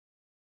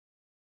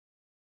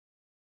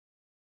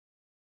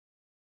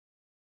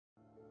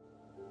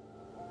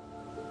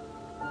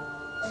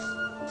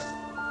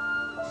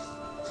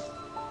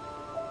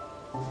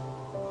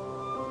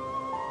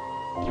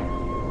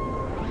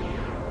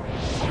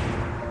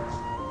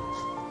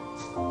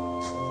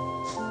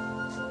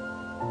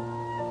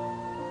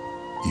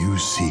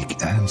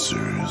seek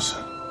answers.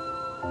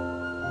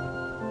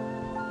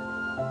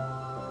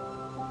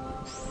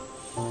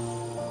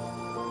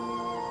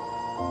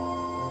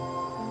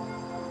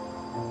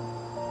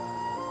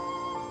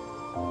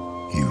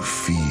 You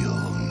feel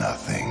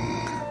nothing.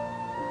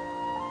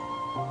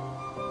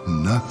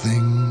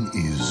 Nothing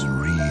is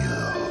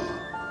real.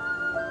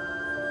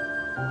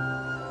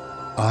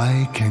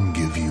 I can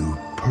give you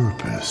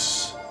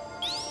purpose.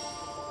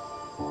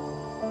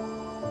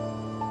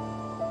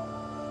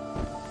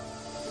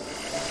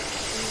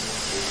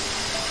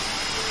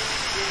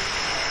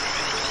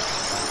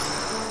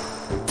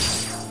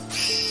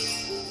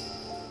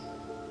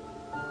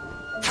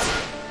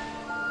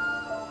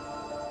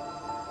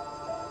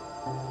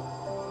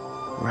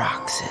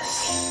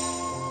 Roxas.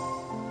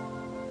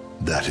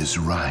 That is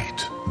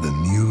right, the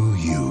new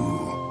you.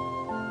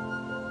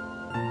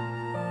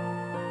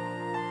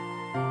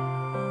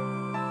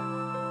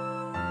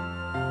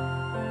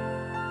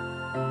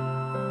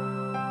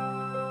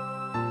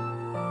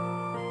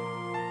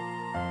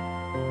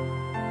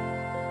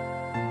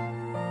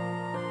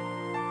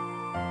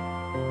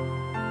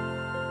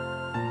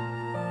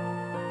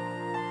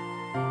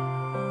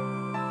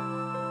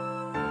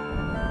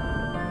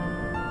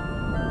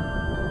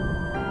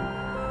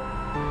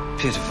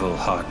 Pitiful,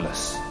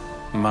 heartless,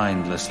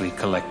 mindlessly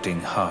collecting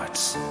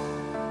hearts.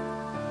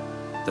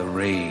 The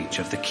rage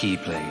of the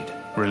Keyblade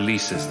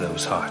releases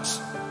those hearts.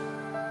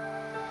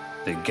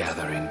 They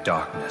gather in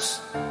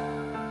darkness,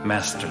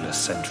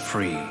 masterless and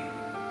free,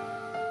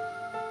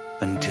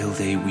 until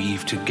they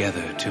weave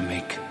together to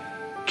make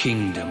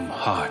kingdom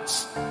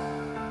hearts.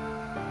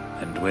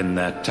 And when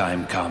that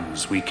time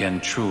comes, we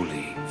can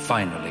truly,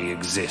 finally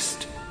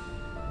exist.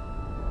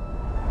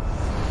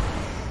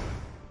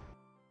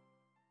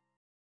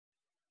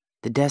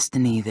 The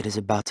destiny that is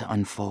about to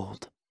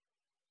unfold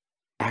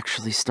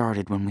actually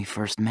started when we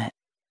first met,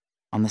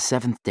 on the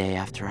 7th day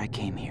after I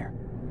came here.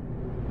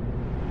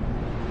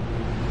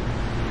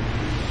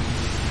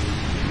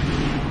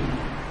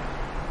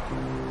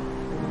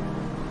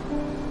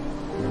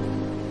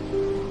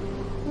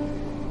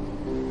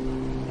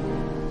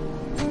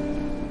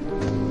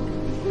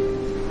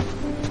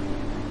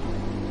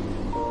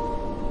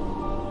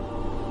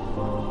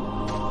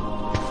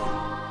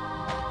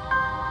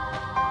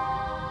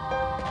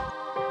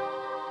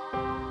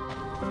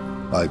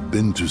 I've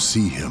been to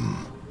see him.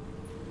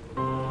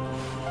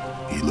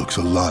 He looks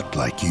a lot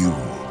like you.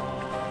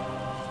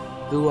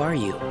 Who are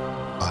you?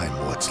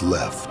 I'm what's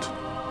left.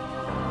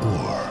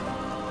 Or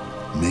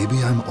maybe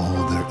I'm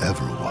all there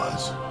ever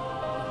was.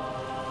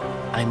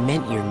 I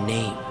meant your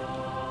name.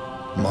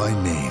 My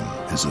name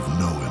is of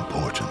no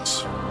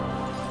importance.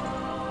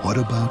 What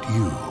about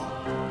you?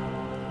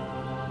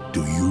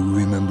 Do you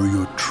remember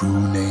your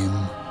true name?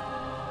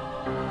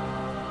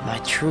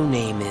 My true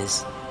name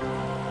is...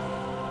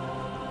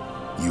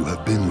 You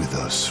have been with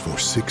us for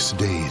 6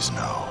 days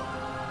now.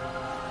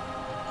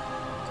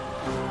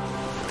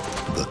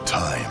 The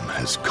time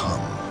has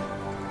come.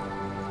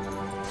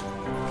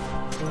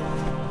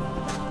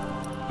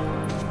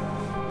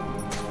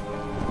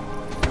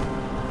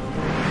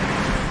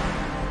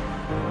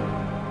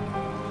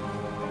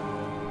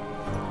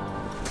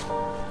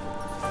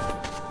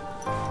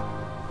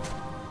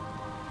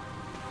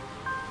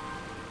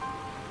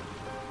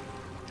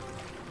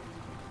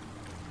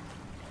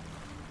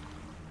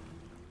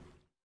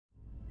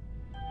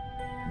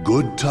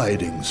 Good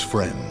tidings,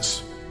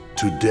 friends.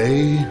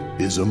 Today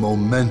is a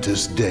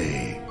momentous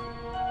day.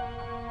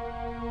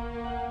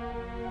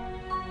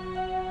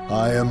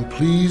 I am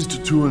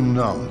pleased to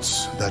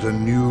announce that a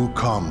new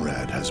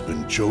comrade has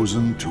been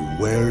chosen to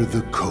wear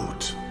the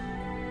coat.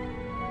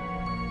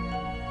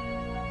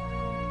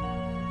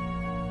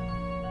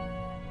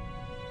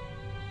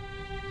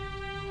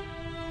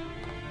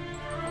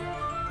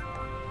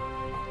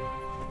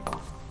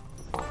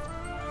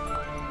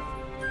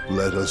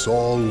 Let us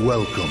all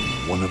welcome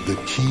one of the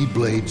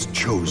Keyblade's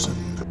chosen,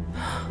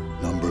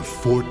 number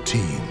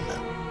 14.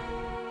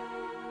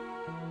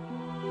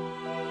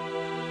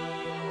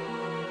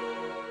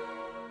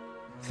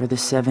 For the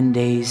 7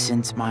 days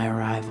since my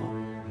arrival,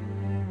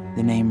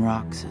 the name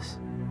Roxas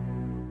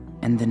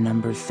and the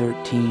number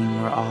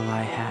 13 were all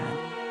I had.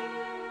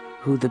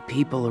 Who the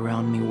people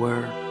around me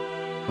were,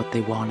 what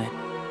they wanted,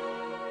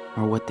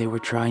 or what they were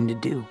trying to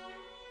do,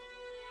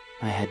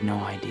 I had no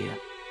idea.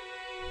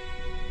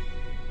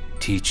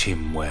 Teach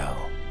him well,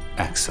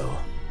 Axel.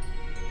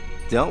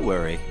 Don't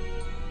worry.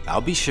 I'll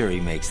be sure he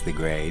makes the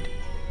grade.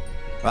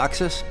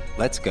 Roxas,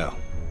 let's go.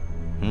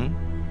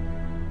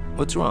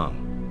 What's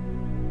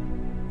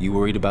wrong? You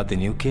worried about the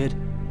new kid?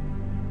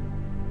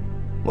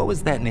 What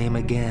was that name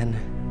again?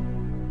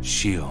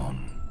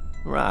 Xion.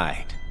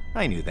 Right.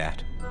 I knew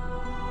that.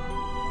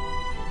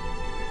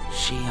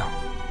 Xion.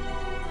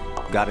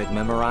 Got it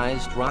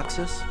memorized,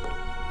 Roxas?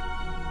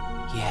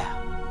 Yeah,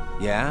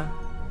 Yeah?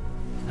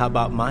 How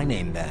about my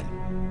name then?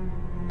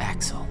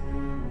 Axel.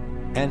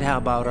 And how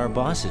about our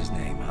boss's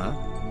name, huh?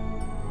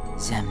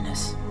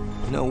 Xemnas.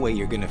 No way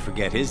you're gonna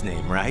forget his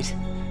name, right?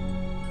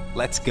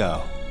 Let's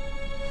go.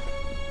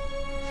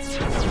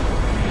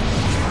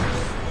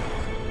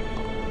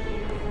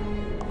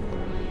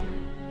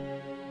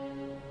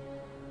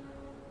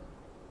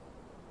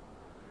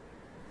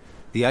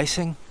 The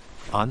icing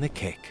on the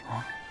cake.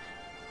 Huh?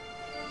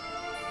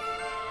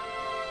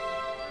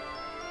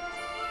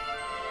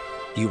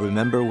 You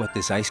remember what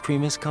this ice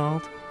cream is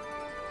called?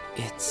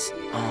 It's,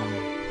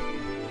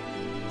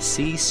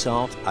 Sea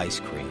salt ice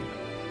cream.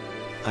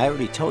 I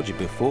already told you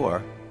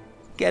before.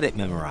 Get it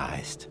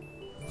memorized.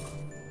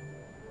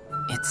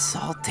 it's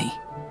salty.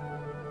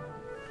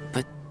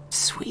 But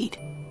sweet.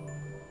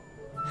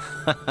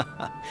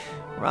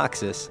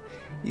 Roxas,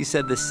 you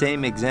said the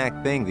same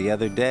exact thing the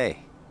other day.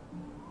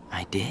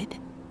 I did?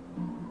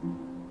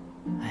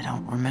 I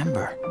don't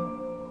remember.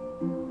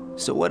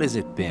 So what has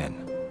it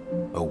been?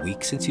 A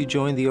week since you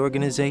joined the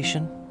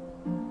organization?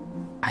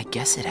 I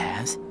guess it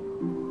has.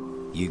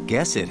 You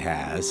guess it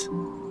has?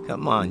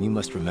 Come on, you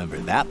must remember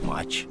that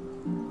much.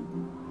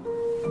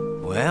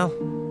 Well,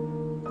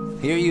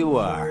 here you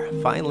are,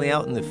 finally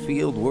out in the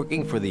field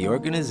working for the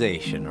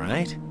organization,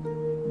 right?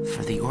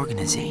 For the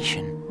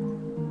organization?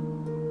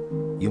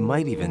 You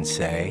might even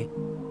say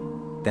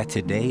that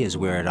today is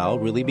where it all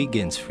really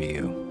begins for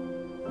you.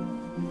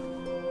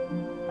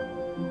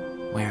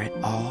 Where it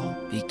all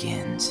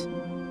begins.